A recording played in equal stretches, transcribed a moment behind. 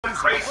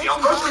crazy. I'll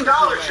throw some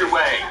dollars your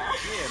way.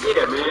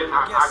 Yeah, man,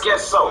 I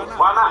guess so.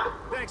 Why not?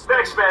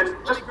 Thanks, man.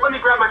 Just let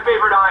me grab my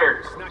favorite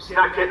irons.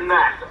 Not getting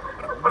that.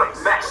 What a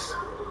mess.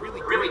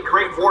 Really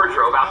great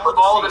wardrobe out for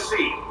all to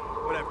see.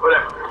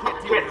 Whatever.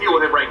 Can't deal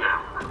with it right now.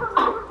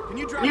 Can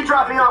you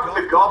drop me off at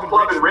the golf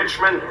club in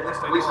Richmond?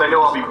 At least I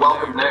know I'll be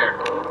welcome there.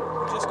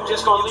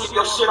 Just gonna leave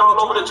your shit all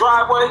over the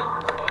driveway?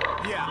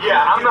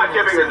 Yeah, I'm not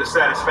giving her the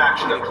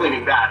satisfaction of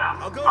cleaning that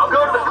up. I'll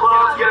go to the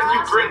club, get a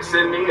few drinks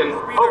in me, and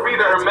hope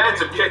either her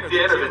meds have kicked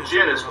in or the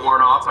gin is worn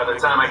off by the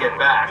time I get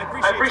back.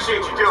 I appreciate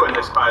you doing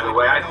this, by the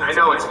way. I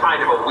know it's kind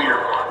of a weird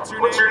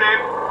one. What's your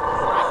name?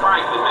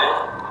 Franklin,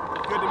 man.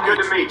 Good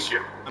to meet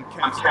you.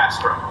 I'm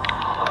Castro.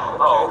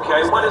 Oh,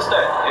 okay. What is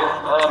that?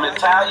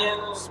 Italian?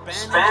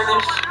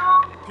 Spanish?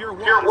 Pure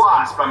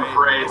wasp, I'm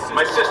afraid.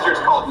 My sister's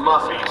called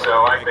Muffy,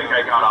 so I think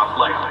I got off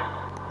lightly.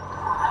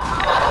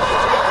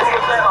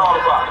 What's that all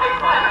about?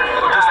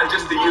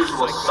 Just the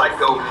usual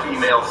psycho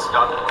female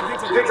stuff.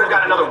 She thinks I've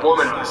got another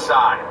woman on the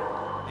side.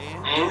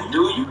 And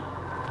do you?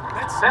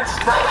 That's not...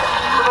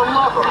 For the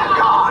love of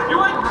God.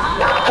 You ain't...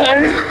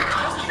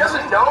 She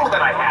doesn't know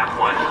that I have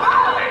one.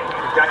 Hey,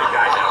 got you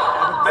guys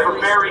out. I have a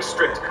very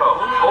strict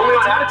code. Only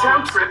on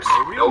out-of-town trips,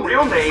 no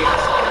real names,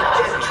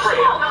 dead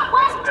trail.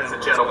 That's the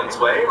gentleman's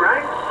way,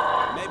 right?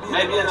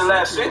 Maybe in the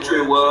last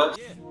century it was.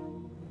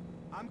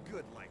 I'm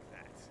good like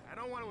that. I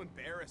don't want to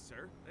embarrass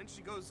her. Then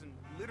she goes and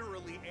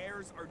literally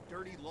airs our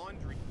dirty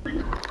laundry.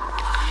 In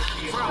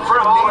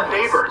front of all the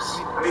neighbors.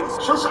 I mean,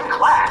 show some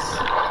class.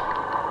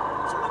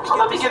 So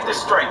let me get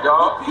this straight,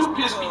 dog. You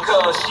pissed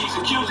because she's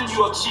accusing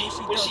you of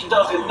cheating when she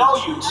doesn't know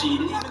you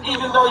cheated,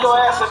 even though your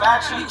ass have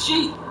actually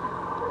cheated.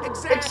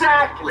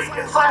 Exactly.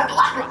 It's like a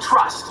lack of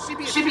trust.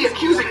 She'd be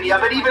accusing me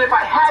of it even if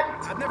I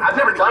hadn't. I've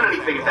never done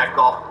anything at that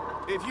golf.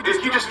 If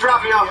you just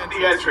drop me off at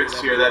the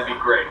entrance here, that'd be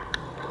great.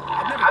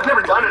 I've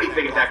never done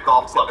anything at that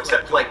golf club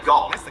except play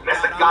golf.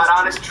 That's the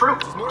god-honest truth.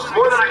 It's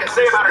more than I can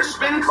say about her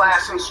spin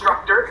class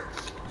instructor.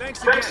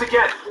 Thanks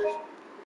again.